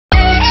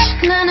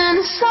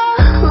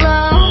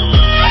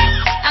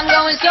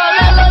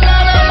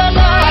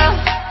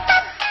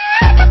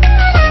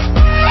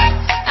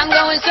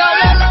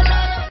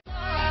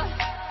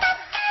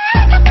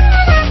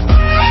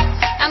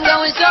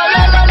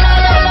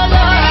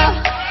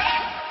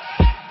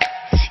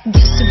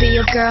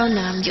girl,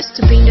 now I'm used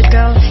to being the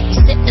girl.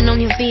 You're sitting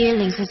on your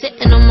feelings and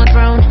sitting on my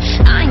throne.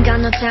 I ain't got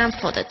no time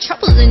for the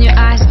troubles in your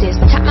eyes. This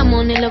time I'm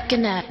only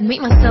looking at me,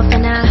 myself,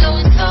 and I.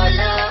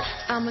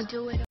 I'ma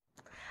do it.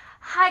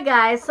 Hi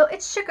guys, so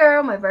it's your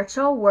girl, my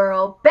virtual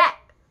world,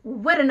 back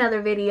with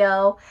another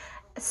video.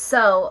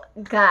 So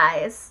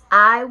guys,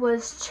 I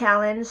was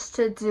challenged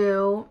to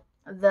do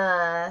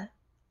the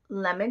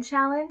lemon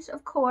challenge,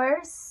 of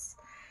course,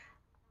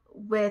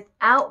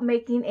 without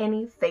making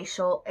any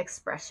facial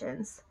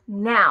expressions.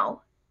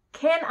 Now,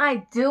 can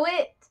I do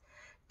it?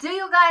 Do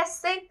you guys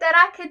think that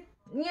I could,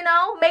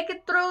 make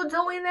it through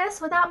doing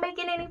this without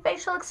making any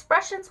facial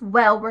expressions?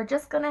 Well, we're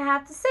just gonna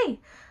have to see.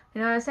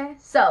 You know what I'm saying?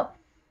 So,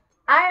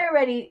 I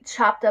already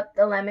chopped up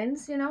the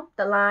lemons,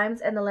 the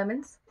limes and the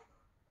lemons.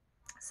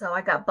 So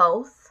I got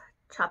both.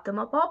 Chopped them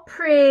up all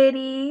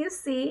pretty, you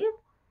see?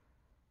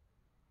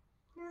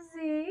 You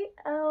see?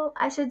 Oh,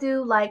 I should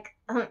do like,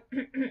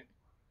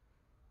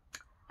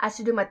 I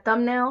should do my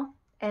thumbnail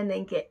and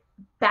then get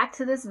back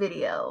to this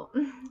video.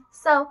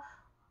 So,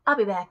 I'll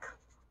be back.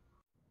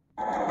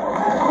 You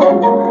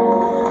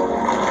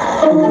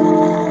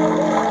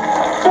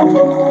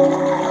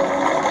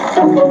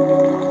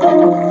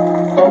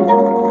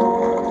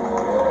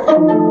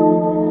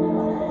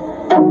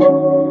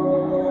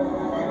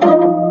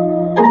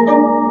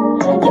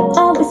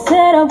always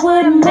said I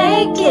wouldn't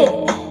make it,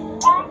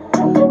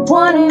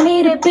 wanted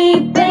me to be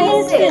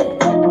basic.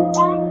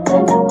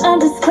 I'm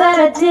just glad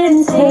I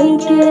didn't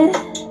take it.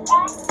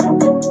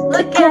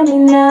 Look at me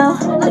now,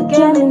 look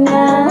at me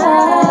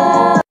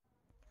now.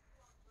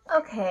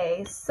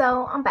 Okay,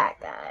 so I'm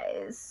back,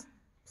 guys.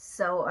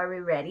 So are we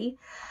ready?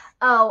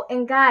 Oh,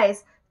 and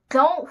guys,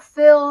 don't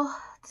feel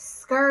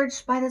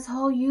discouraged by this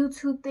whole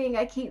YouTube thing.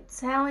 I keep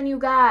telling you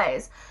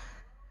guys,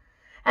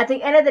 at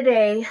the end of the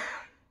day,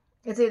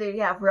 it's either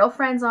you have real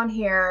friends on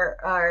here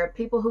or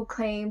people who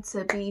claim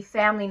to be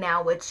family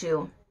now with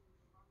you.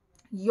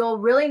 You'll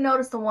really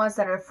notice the ones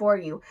that are for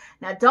you.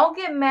 Now, don't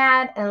get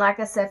mad and, like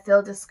I said,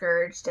 feel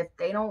discouraged if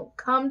they don't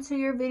come to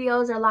your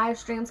videos or live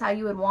streams how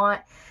you would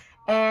want.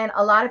 And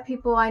a lot of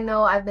people I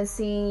know, I've been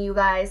seeing you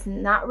guys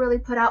not really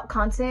put out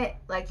content.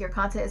 Like, your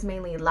content is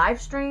mainly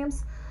live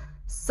streams.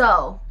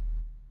 So,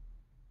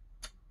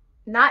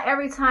 not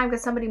every time can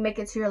somebody make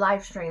it to your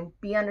live stream.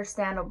 Be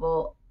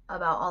understandable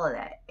about all of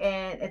that.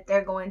 And if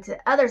they're going to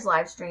others'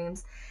 live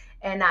streams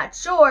and not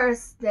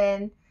yours,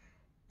 then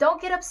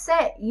don't get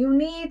upset. You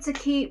need to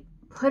keep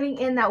putting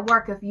in that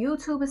work. If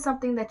YouTube is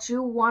something that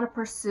you want to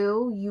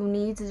pursue, you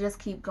need to just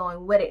keep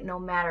going with it no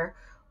matter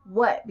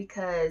what,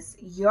 because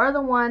you're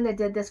the one that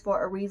did this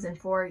for a reason,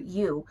 for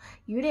you.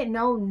 You didn't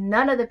know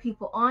none of the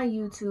people on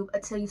YouTube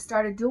until you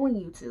started doing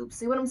YouTube.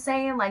 See what I'm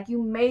saying? Like,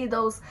 you made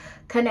those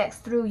connects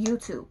through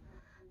YouTube.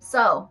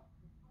 So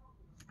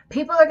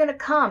people are going to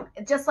come,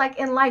 just like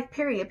in life,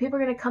 period. People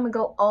are going to come and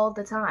go all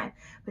the time.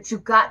 But you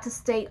got to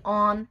stay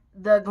on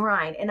the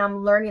grind. And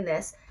I'm learning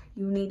this.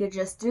 You need to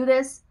just do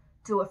this.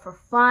 Do it for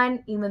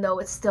fun, even though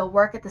it's still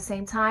work at the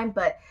same time.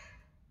 But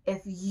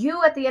if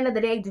you, at the end of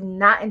the day, do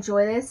not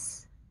enjoy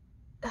this,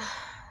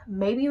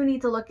 maybe you need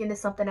to look into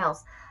something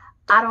else.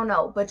 I don't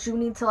know. But you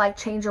need to, like,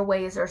 change your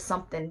ways or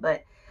something.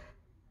 But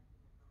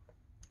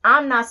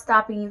I'm not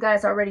stopping. You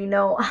guys already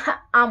know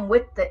I'm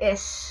with the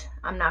ish.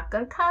 I'm not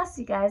gonna cuss,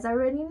 you guys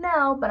already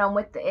know, but I'm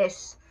with the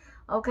ish.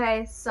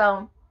 Okay,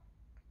 so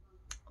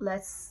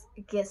let's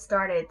get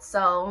started.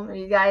 So, are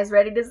you guys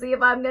ready to see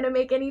if I'm gonna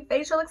make any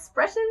facial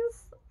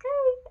expressions?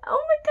 Okay.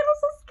 Oh my god, I'm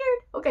so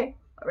scared. Okay,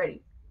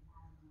 ready.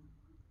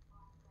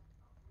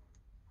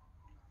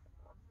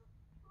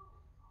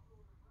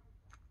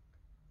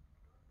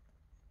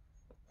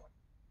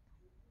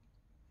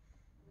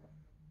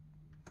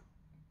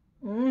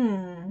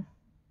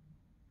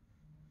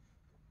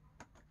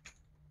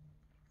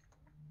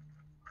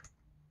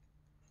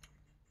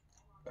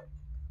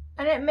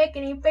 I didn't make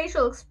any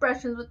facial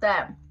expressions with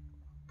that.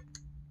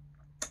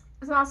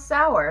 It's not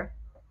sour.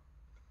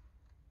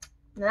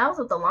 And that was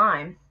with the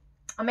lime.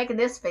 I'm making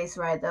this face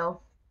right,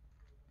 though.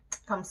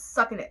 I'm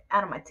sucking it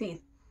out of my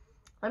teeth.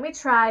 Let me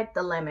try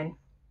the lemon.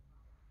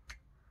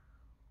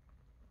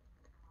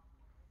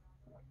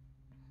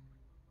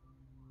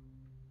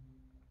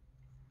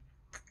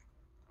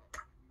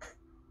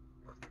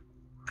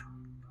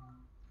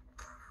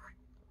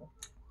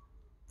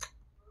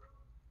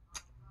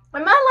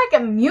 Am I, like,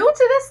 immune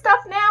to this stuff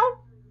now?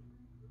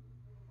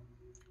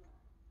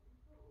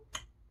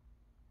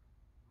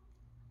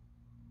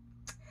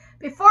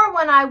 Before,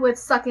 when I would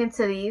suck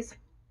into these,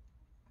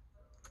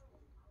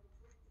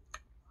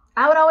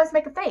 I would always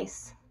make a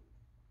face.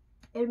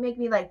 It would make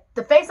me, like,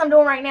 the face I'm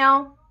doing right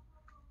now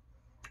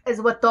is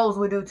what those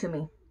would do to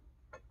me.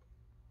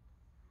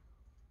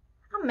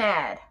 I'm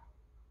mad.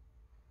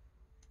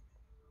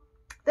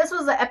 This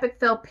was an epic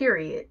fail,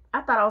 period.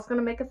 I thought I was going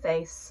to make a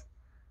face.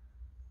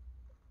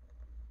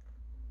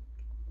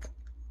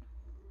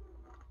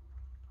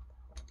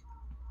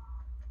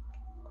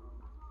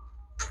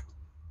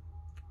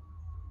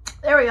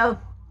 There we go.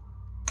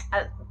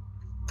 I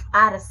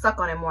had to suck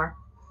on it more.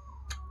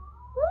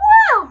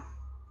 Woo!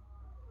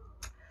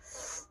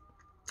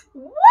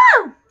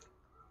 Woo!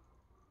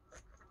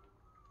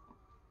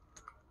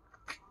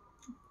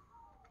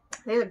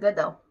 These are good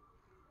though.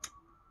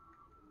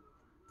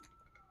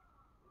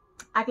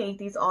 I can eat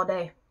these all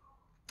day.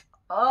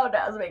 Oh,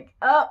 that was big.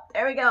 Oh,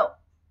 there we go.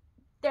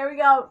 There we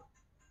go.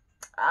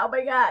 Oh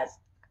my gosh.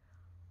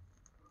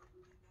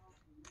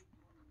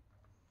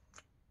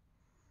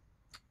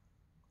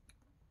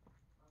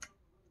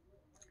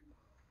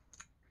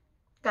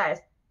 Guys,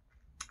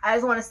 I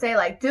just want to say,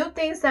 like, do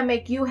things that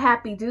make you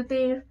happy. Do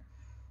things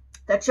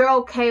that you're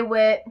okay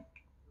with.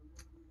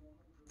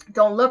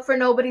 Don't look for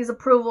nobody's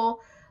approval.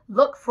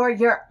 Look for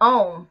your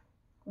own.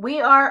 We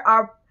are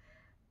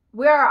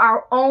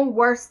our own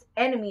worst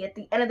enemy. At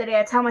the end of the day,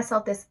 I tell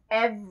myself this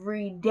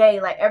every day.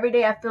 Like, every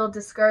day I feel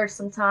discouraged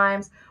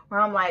sometimes, where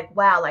I'm like,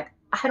 wow, like,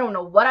 I don't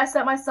know what I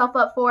set myself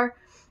up for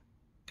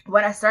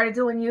when I started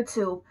doing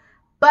YouTube.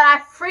 But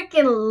I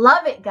freaking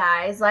love it,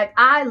 guys. Like,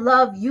 I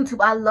love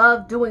YouTube. I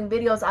love doing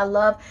videos. I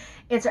love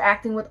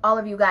interacting with all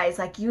of you guys.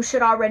 Like, you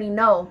should already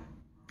know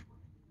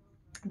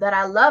that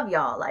I love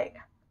y'all. Like,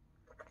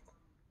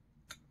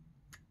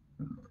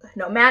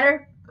 no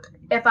matter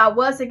if I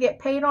was to get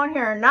paid on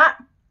here or not,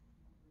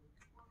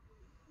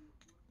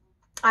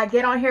 I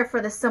get on here for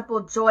the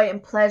simple joy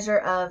and pleasure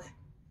of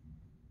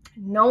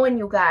knowing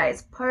you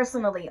guys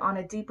personally on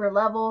a deeper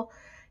level.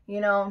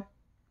 You know,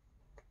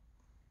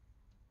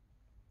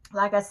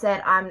 like I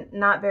said, I'm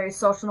not very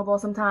sociable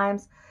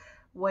sometimes,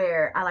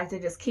 where I like to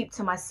just keep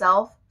to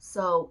myself.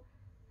 So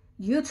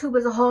YouTube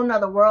is a whole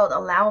nother world,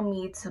 allowing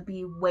me to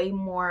be way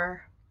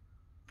more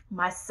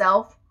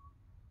myself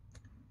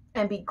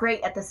and be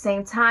great at the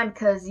same time,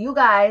 because you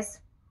guys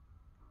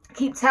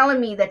keep telling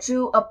me that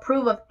you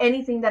approve of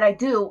anything that I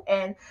do,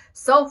 and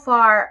so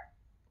far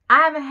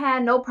I haven't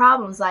had no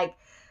problems. Like,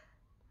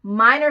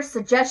 minor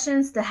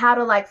suggestions to how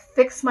to like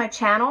fix my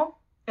channel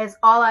is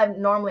all I've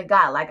normally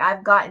got. Like,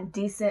 I've gotten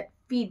decent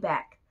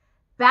feedback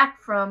back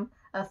from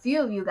a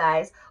few of you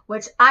guys,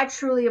 which I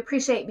truly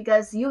appreciate,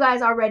 because you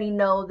guys already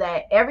know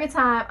that every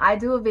time I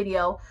do a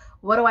video,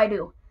 what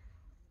do?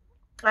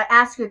 I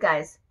ask you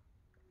guys,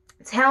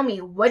 tell me,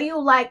 what do you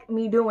like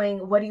me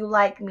doing? What do you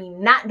like me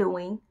not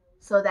doing,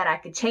 so that I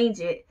could change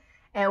it?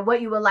 And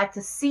what you would like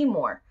to see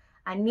more.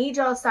 I need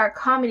y'all to start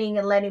commenting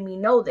and letting me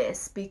know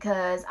this,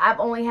 because I've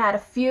only had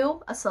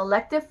a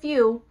selective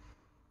few,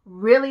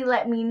 really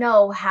let me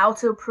know how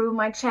to improve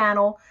my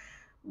channel,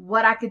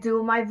 what I could do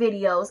with my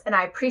videos, and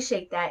I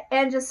appreciate that.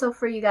 And just so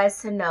for you guys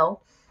to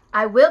know,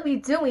 I will be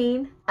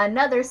doing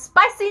another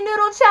spicy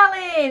noodle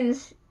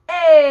challenge.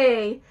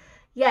 Hey,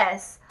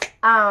 yes.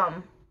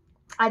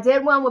 I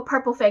did one with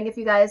Purple Fang, if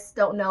you guys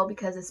don't know,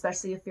 because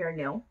especially if you're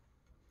new.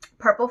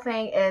 Purple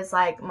Fang is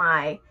like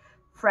my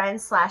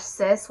friend slash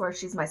sis, where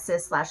she's my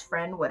sis slash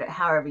friend,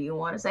 however you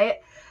want to say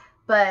it.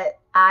 But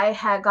I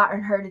had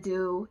gotten her to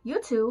do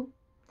YouTube,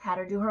 had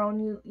her do her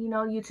own,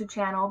 YouTube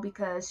channel,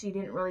 because she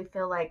didn't really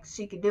feel like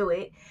she could do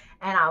it.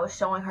 And I was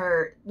showing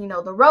her,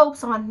 the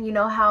ropes on,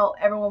 how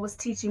everyone was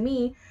teaching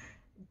me,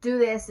 do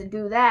this and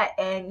do that.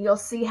 And you'll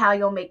see how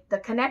you'll make the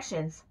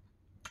connections,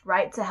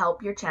 right, to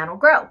help your channel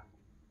grow.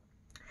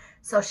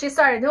 So she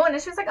started doing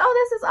it. She was like,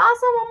 oh, this is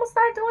awesome. I'm going to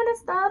start doing this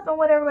stuff and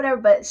whatever.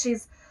 But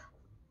she's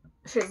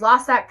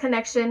lost that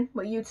connection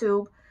with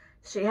YouTube.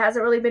 She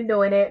hasn't really been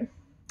doing it.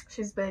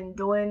 She's been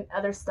doing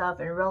other stuff,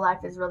 and real life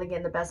is really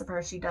getting the best of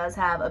her. She does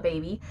have a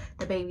baby.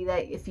 The baby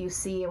that if you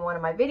see in one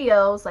of my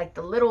videos, like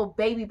the little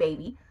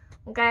baby,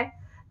 okay?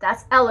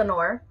 That's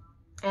Eleanor.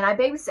 And I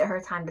babysit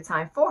her time to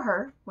time for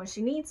her when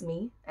she needs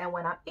me and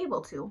when I'm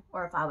able to,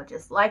 or if I would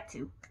just like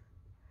to,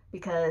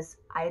 because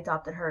I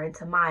adopted her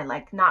into mine.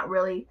 Like, not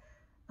really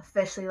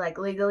officially, like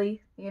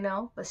legally,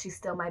 but she's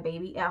still my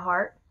baby at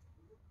heart.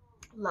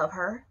 Love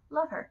her.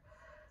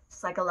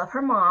 Just like I love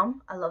her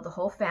mom. I love the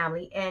whole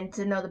family. And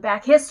to know the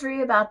back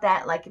history about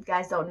that, like, if you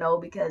guys don't know,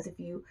 because if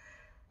you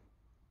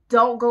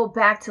don't go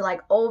back to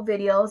like old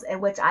videos,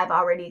 in which I've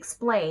already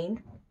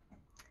explained,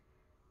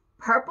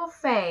 Purple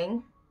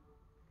Fang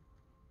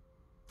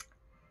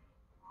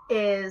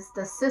is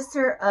the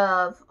sister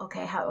of,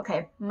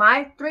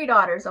 my 3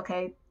 daughters,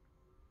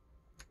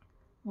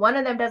 one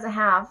of them doesn't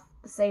have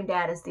the same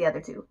dad as the other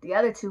 2. The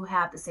other 2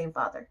 have the same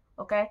father,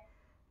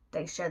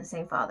 They share the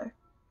same father.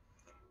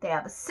 They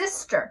have a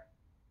sister.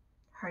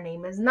 Her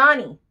name is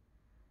Nani.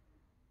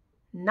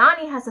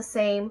 Nani has the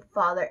same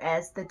father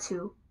as the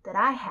 2 that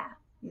I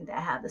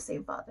have the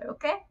same father,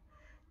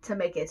 To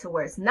make it to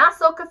where it's not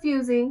so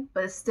confusing,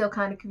 but it's still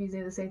kind of confusing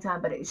at the same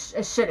time, but it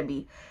shouldn't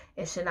be.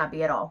 It should not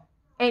be at all.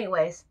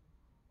 Anyways,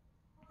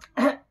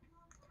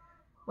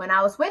 when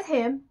I was with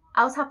him,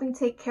 I was helping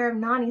take care of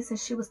Nani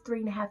since she was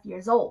 3.5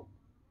 years old.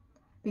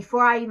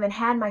 Before I even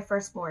had my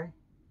firstborn.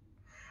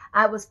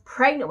 I was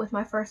pregnant with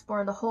my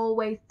firstborn the whole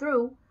way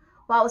through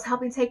while I was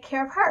helping take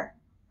care of her.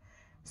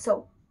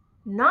 So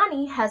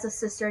Nani has a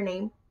sister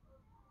named,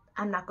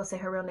 I'm not going to say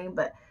her real name,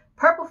 but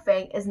Purple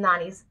Fang is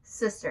Nani's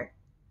sister.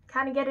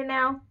 Kind of get it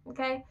now?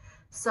 Okay?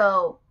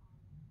 So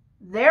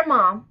their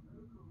mom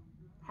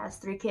has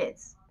 3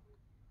 kids.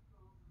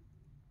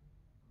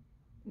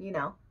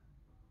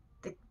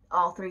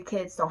 All 3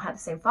 kids don't have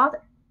the same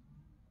father.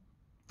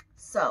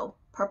 So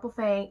Purple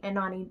Fang and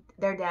Nani,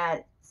 their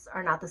dads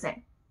are not the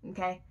same.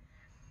 Okay?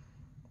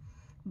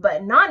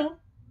 But Nani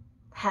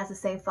has the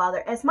same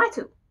father as my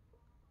two.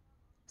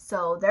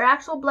 So they're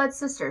actual blood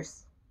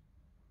sisters.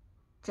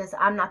 Just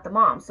I'm not the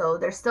mom. So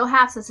they're still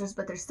half sisters,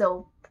 but they're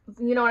still,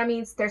 you know what I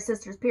mean? They're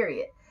sisters,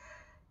 period.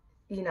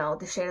 You know,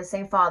 they share the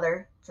same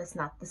father, just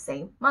not the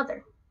same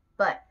mother.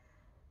 But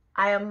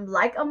I am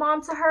like a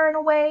mom to her in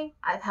a way.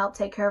 I've helped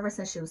take care of her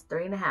since she was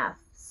 3.5.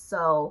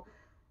 So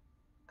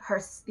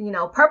her, you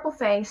know, Purple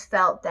Fangs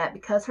felt that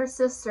because her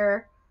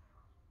sister,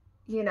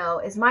 you know,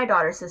 is my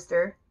daughter's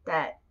sister,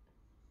 that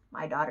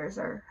my daughters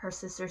are her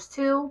sisters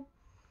too.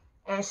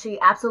 And she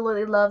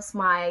absolutely loves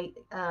my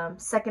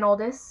second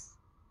oldest,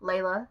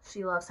 Layla.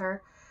 She loves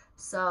her.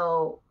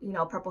 So, you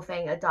know, Purple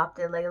Fang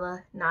adopted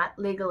Layla, not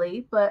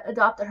legally, but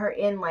adopted her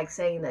in like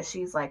saying that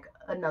she's like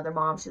another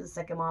mom. She's a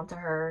second mom to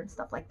her and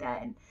stuff like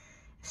that. And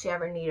if she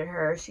ever needed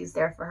her, she's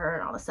there for her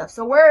and all this stuff.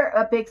 So we're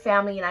a big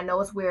family, and I know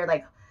it's weird.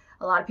 Like,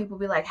 a lot of people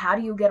be like, how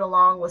do you get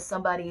along with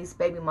somebody's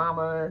baby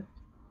mama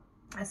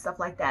and stuff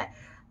like that?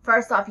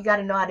 First off, you got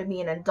to know how to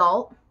be an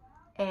adult.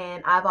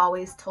 And I've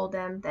always told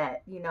them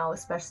that, you know,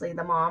 especially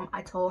the mom,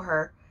 I told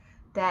her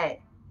that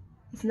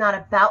it's not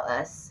about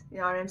us. You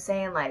know what I'm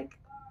saying? Like,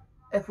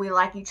 if we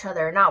like each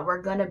other or not,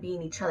 we're going to be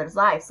in each other's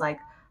lives. Like,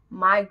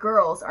 my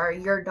girls are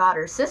your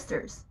daughter's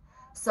sisters.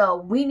 So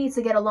we need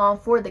to get along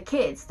for the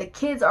kids. The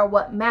kids are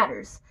what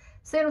matters.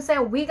 See what I'm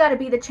saying? We got to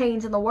be the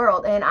change in the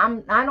world. And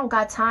I don't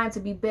got time to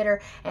be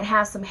bitter and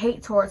have some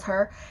hate towards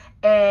her.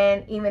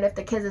 And even if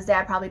the kids'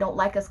 dad probably don't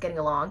like us getting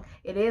along,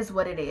 it is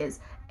what it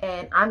is.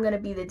 And I'm going to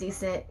be the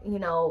decent, you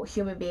know,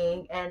 human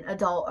being and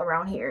adult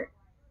around here.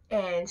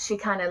 And she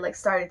kind of like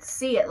started to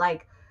see it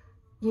like,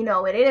 you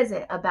know, it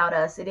isn't about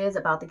us. It is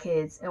about the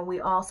kids. And we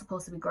all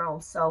supposed to be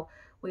grown. So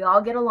we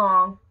all get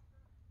along.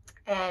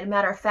 And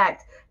matter of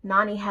fact,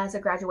 Nani has a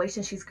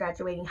graduation. She's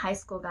graduating high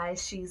school,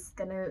 guys. She's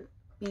going to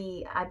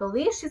be, I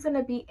believe she's going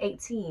to be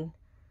 18.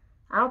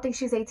 I don't think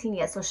she's 18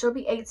 yet. So she'll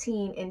be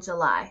 18 in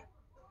July.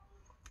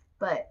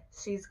 But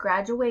she's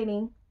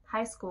graduating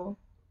high school.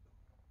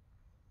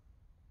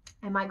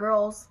 And my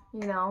girls,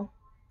 you know,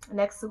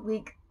 next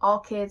week, all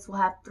kids will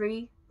have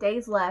 3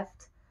 days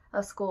left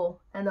of school.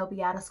 And they'll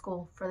be out of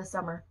school for the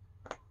summer.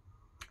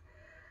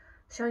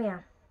 So, yeah.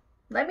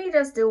 Let me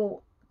just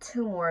do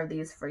 2 more of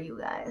these for you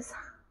guys.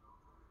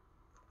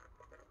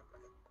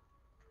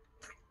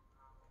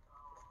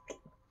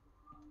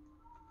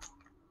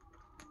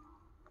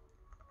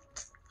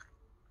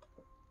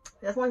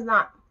 This one's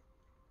not.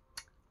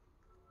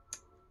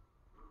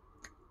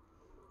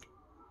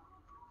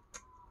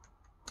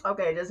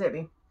 Okay, it just hit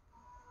me.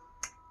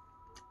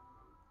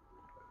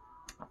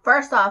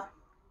 First off,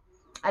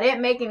 I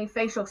didn't make any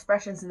facial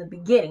expressions in the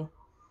beginning.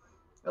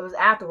 It was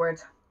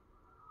afterwards.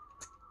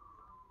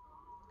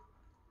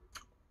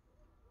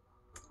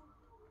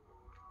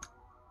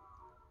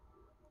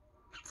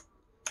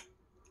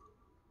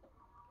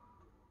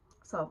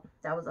 So,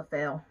 that was a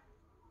fail.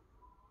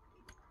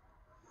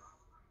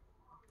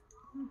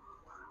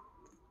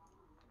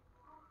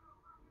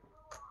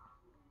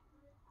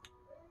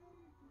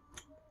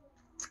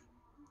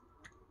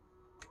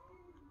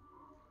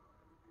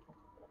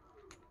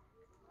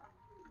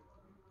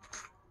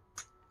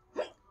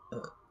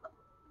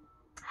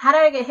 How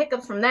did I get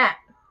hiccups from that?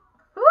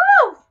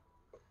 Woo!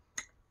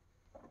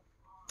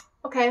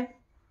 Okay,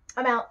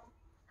 I'm out.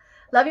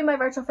 Love you, my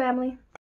virtual family.